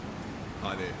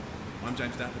Hi there, I'm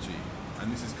James Dappergy,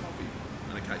 and this is Coffee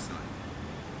and a Case Night.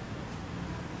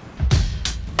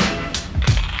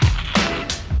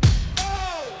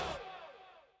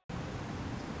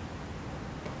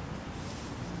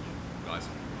 Guys,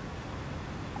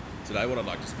 today what I'd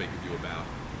like to speak with you about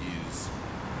is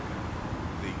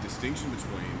the distinction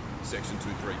between Section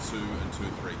 232 and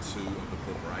 232 of the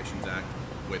Corporations Act.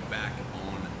 We're back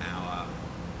on our,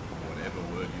 whatever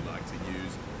word you like to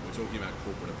use, we're talking about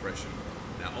corporate oppression.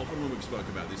 Now, often when we've spoken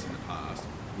about this in the past,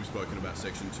 we've spoken about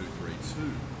Section 232,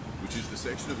 which is the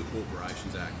section of the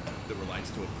Corporations Act that relates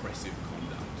to oppressive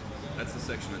conduct. That's the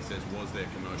section that says, was there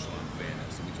commercial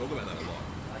unfairness? And we talk about that a lot.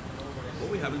 What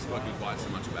we haven't spoken quite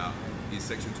so much about is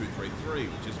Section 233,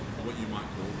 which is what you might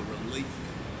call the relief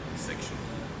section.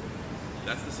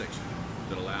 That's the section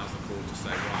that allows the court to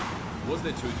say, right, was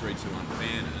there 232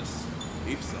 unfairness?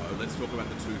 If so, let's talk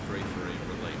about the 233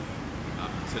 relief.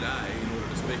 Today, in order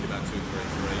to speak about 233,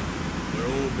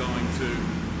 we're all going to,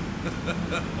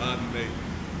 pardon me,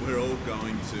 we're all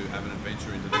going to have an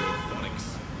adventure into the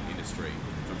orthotics industry,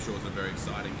 which I'm sure is a very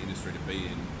exciting industry to be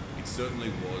in. It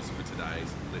certainly was for today's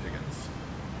litigants.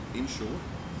 In short,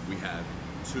 we have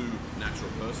two natural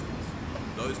persons.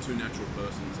 Those two natural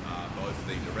persons are both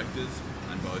the directors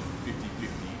and both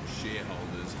 50-50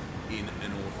 shareholders in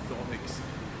an orthotics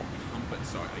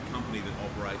a company that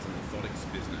operates an orthotics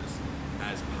business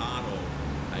as part of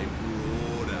a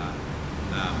broader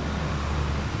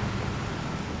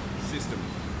system.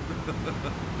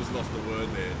 Just lost the word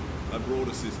there. A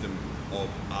broader system of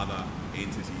other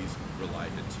entities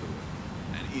related to it.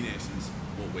 And in essence,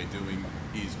 what we're doing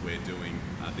is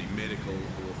the medical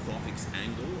orthotics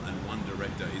angle, and one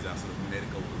director is our sort of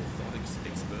medical orthotics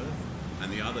expert,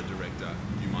 and the other director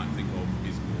you might think of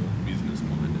is more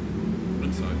business-minded.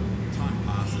 And so time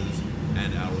passes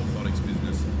and our orthotics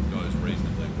business goes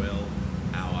reasonably well.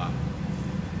 Our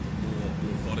more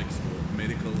orthotics or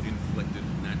medical inflected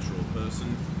natural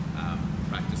person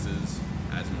practices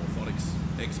as an orthotics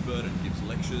expert and gives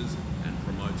lectures and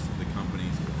promotes the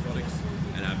company's orthotics,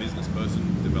 and our business person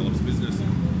develops business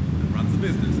and runs the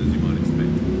business, as you might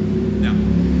expect. Now,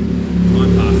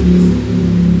 time passes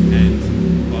and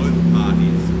both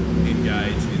parties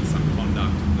engage in some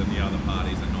conduct that the other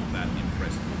parties are not that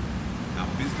impressed with.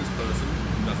 Our business person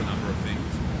does a number of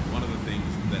things. One of the things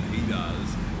that he does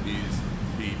is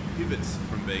he pivots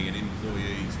from being an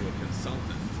employee to a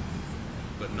consultant,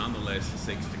 but nonetheless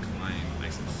seeks to claim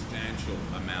a substantial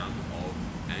amount of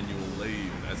annual leave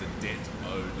as a debt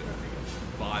owed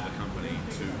by the company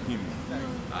to him.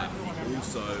 He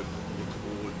also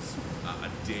records a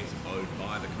debt owed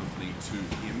by the company to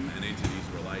him and entities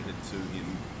related to him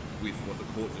with what the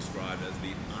court described as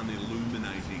the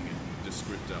unilluminating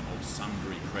descriptor of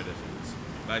sundry creditors,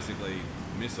 basically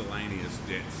miscellaneous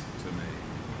debts to me,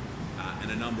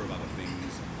 and a number of other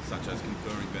things such as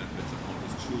conferring benefits upon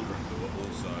his children who are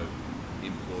also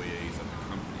employees of the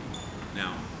company.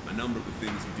 Now, a number of the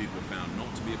things he did were found not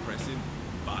to be oppressive,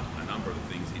 but a number of the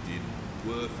things he did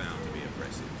were found to be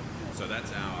oppressive. So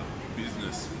that's our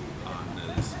business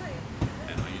partners,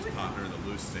 and I use partner in the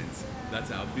loose sense,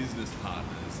 that's our business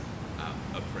partners'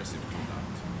 oppressive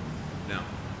conduct. Now,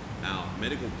 our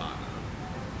medical partner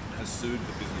has sued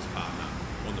the business partner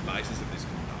on the basis of this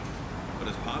conduct, but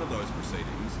as part of those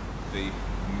proceedings, the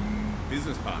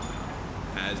business partner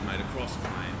has made a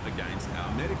cross-claim against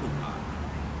our medical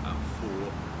partner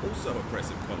for also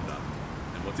oppressive conduct.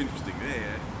 And what's interesting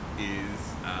there is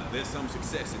there's some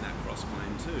success in that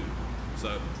cross-claim too.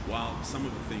 So while some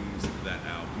of the things that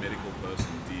our medical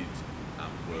person did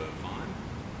were fine,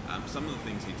 some of the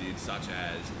things he did, such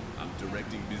as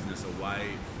directing business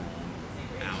away from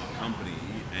our company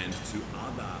and to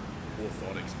other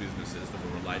orthotics businesses that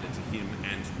were related to him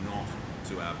and not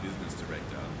to our business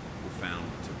director, were found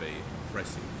to be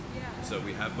oppressive. So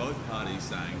we have both parties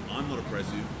saying, I'm not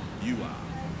oppressive, you are.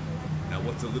 Now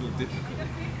what's a little difficult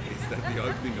is that the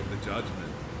opening of the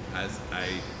judgment has a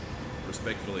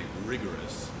respectfully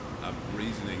rigorous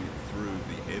reasoning through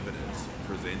the evidence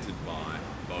presented by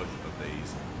both of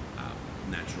these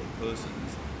natural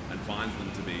persons, and finds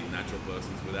them to be natural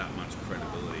persons without much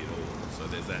credibility at all. So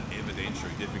there's that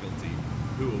evidentiary difficulty.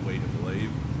 Who are we to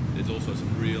believe? There's also some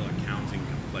real accounting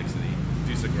complexity,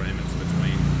 disagreements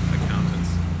between accountants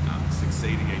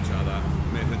succeeding each other,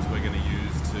 methods we're going to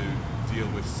use to deal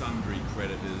with sundry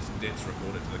creditors, debts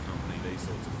recorded to the company, these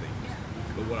sorts of things.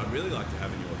 But what I'd really like to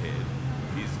have in your head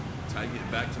is taking it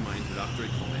back to my introductory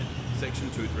comment,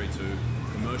 Section 232,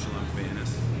 commercial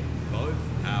unfairness. Both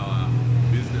our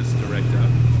business director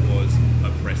was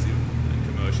oppressive and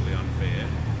commercially unfair,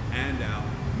 and our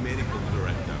medical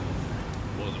director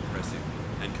was oppressive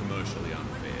and commercially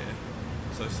unfair.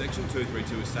 So Section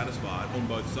 232 is satisfied on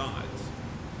both sides.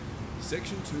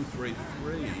 Section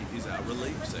 233 is our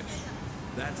relief section.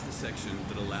 That's the section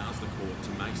that allows the court to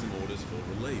make some orders for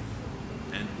relief.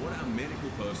 And what our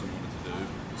medical person wanted to do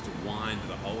is to wind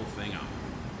the whole thing up.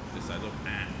 To say, look,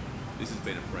 this has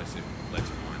been oppressive,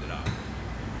 let's wind it up.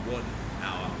 What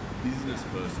our business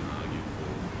person argued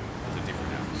for was a different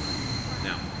outcome.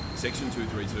 Now, Section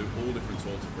 232, all different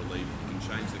sorts of relief. You can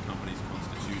change the company's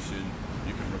constitution,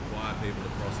 you can require people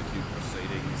to prosecute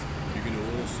proceedings, you can do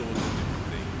all sorts of different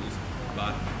things,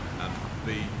 but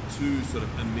the two sort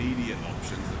of immediate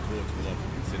options the courts will often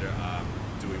consider are,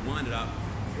 do we wind it up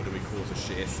or do we cause a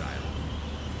share sale?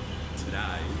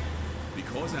 Today,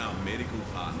 because our medical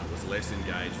partner was less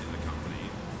engaged in the company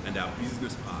and our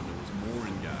business partner was more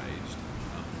engaged,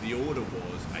 the order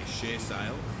was a share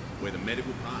sale where the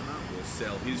medical partner will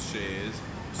sell his shares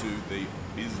to the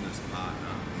business partner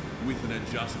with an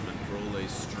adjustment for all these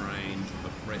strange,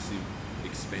 oppressive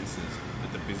expenses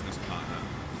that the business partner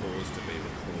caused to be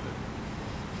recorded.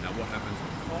 Now what happens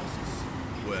with costs?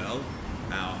 Well,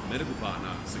 our medical partner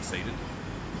succeeded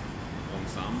on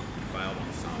some, failed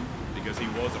on some, because he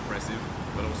was oppressive,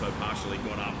 but also partially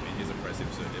got up in his oppression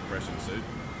suit.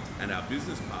 And our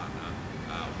business partner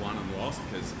won and lost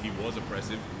because he was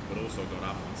oppressive, but also got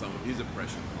up on some of his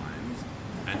oppression claims.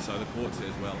 And so the court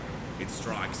says, well, it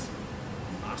strikes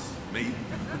us, me,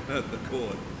 the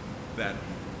court, that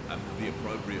the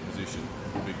appropriate position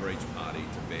would be for each party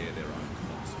to bear their own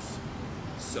costs.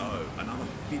 So another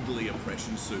fiddly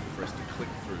oppression suit for us to click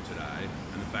through today,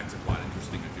 and the facts are quite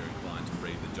interesting if you're inclined to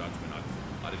read the judgment.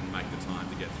 I didn't make the time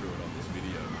to get through it on this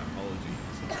video, my apologies.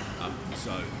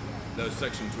 So those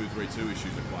Section 232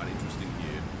 issues are quite interesting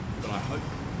here, but I hope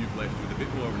you've left with a bit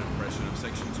more of an impression of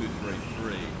Section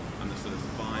 233 and the sort of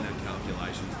finer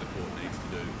calculations the court needs to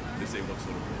do to see what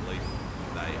sort of relief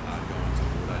they are going to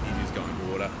order. It is going to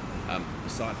order.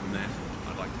 Aside from that,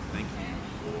 I'd like to thank you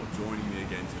for joining me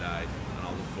again today, and I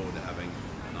look forward to having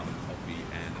another coffee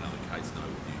and another case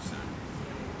note with you soon.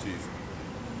 Cheers.